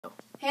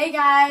Hey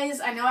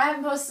guys, I know I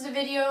haven't posted a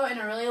video in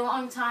a really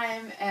long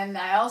time, and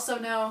I also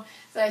know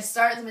that I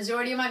start the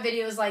majority of my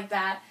videos like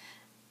that,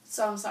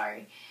 so I'm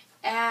sorry.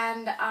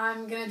 And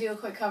I'm going to do a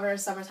quick cover of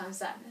Summertime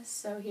Sadness,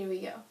 so here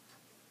we go.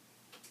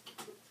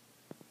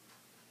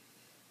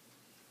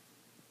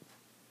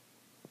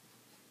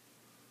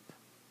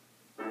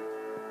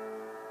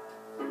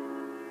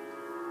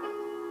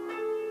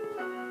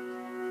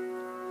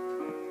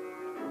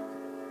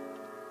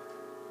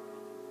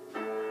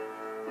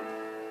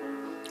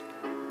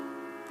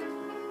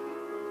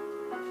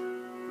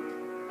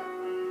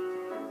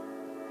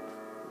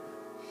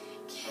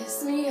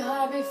 Kiss me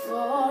hard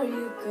before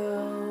you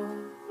go.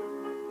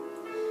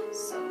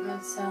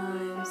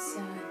 Summertime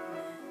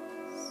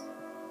sadness.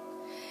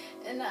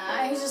 And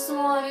I just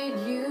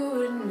wanted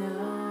you to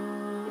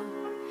know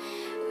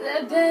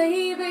that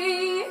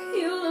baby,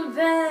 you're the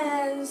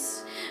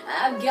best.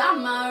 I've got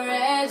my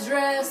red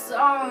dress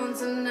on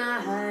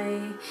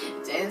tonight,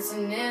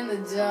 dancing in the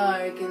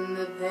dark in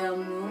the pale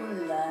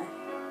moonlight.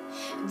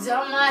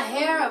 Done my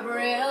hair up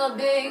real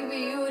big,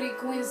 beauty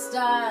queen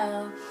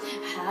style,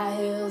 high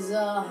heels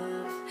off,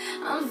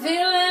 I'm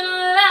feeling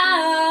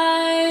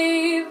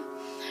alive.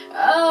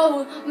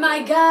 Oh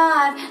my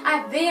God,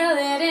 I feel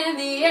it in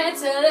the air,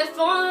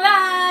 telephone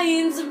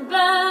lines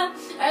above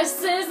are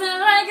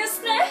sizzling like a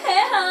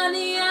snare,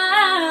 honey,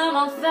 I'm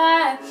on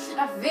fire.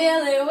 I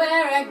feel it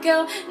where I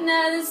go,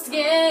 nothing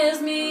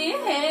scares me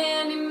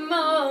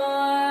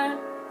anymore.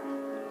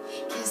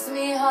 Kiss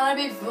me hard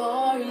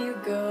before you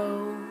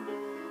go.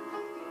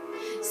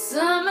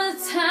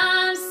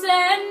 Summertime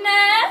sadness,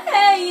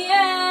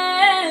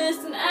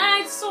 and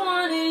I just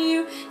wanted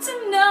you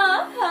to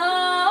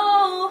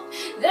know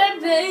that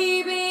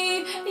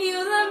baby,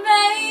 you're the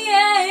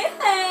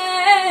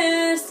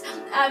best.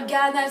 I've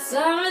got that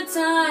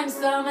summertime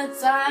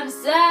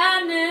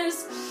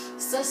sadness.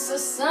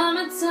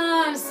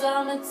 Summertime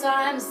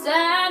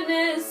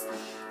sadness.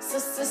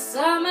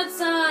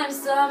 Summertime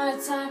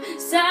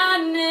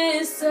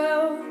sadness.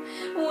 So,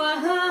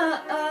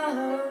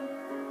 whoa.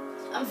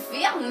 I'm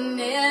feeling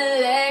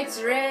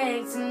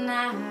electric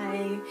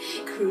tonight,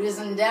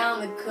 cruising down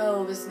the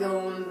coast,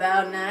 going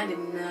about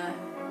 99.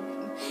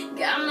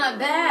 Got my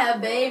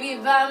bad baby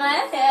by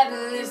my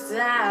heavenly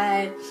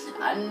side.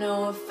 I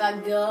know if I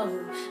go,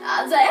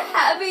 I'll die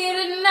happy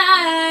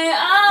tonight.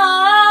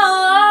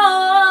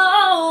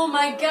 Oh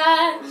my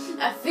God,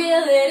 I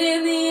feel it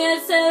in the air,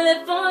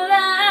 telephone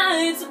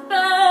lines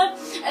above,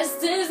 I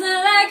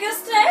sizzling like a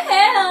snare,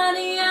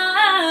 honey,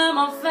 I'm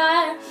on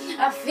fire.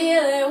 I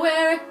feel it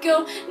where I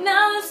go,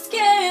 nothing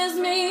scares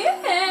me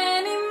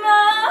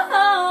anymore.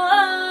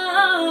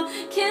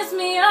 Kiss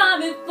me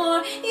hard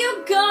before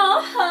you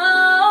go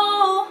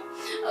home.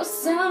 Oh,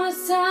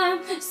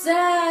 summertime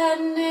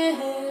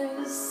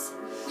sadness.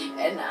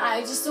 And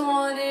I just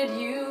wanted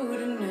you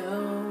to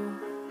know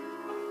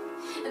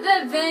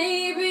that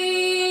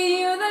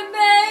baby, you're the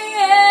best.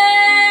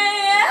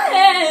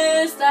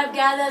 I've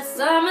got that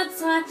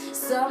summertime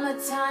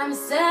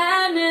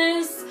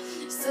sadness.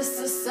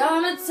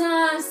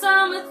 Summertime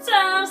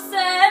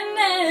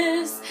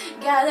sadness.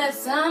 Got that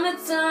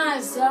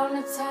summertime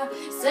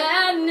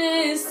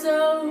sadness.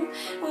 So,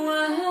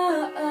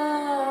 whoa.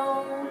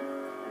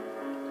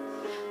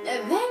 I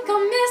think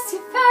I'll miss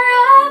you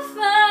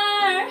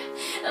forever,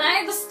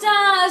 like the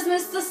stars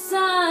miss the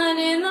sun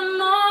in the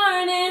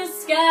morning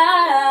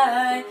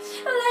sky.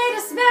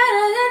 Later's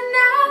better than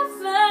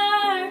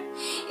ever.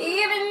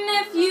 Even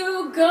if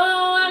you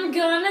go, I'm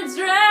gonna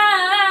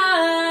drive.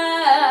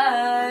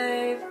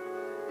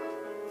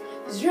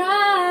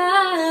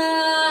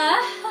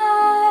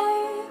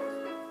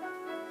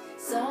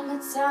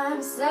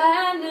 Summertime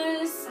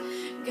sadness.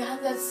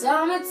 Got that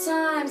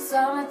summertime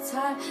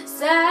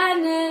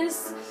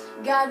sadness.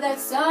 Got that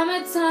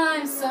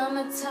summertime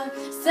sadness.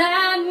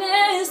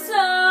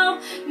 Oh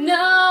no,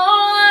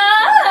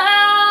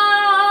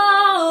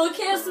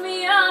 kiss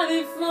me hard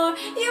before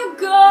you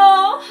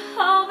go.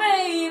 Oh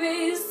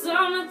baby,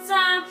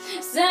 summertime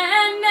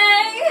sadness.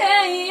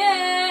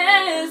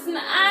 And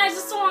I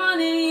just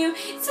wanted you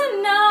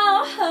to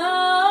know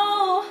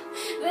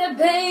that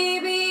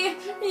baby,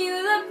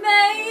 you're the best.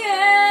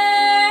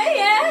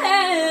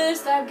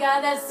 I've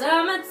got that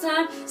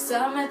summertime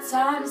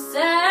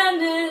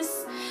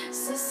sadness.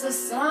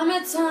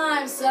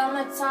 Summertime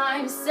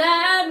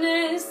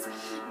sadness.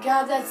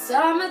 Got that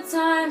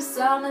summertime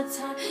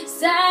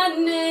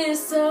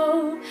sadness.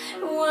 So,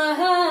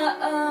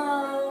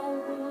 whoa.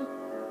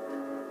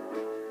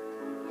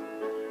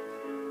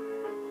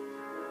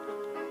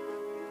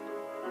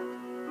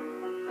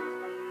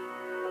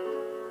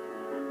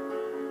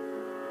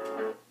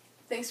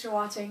 Thanks for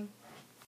watching.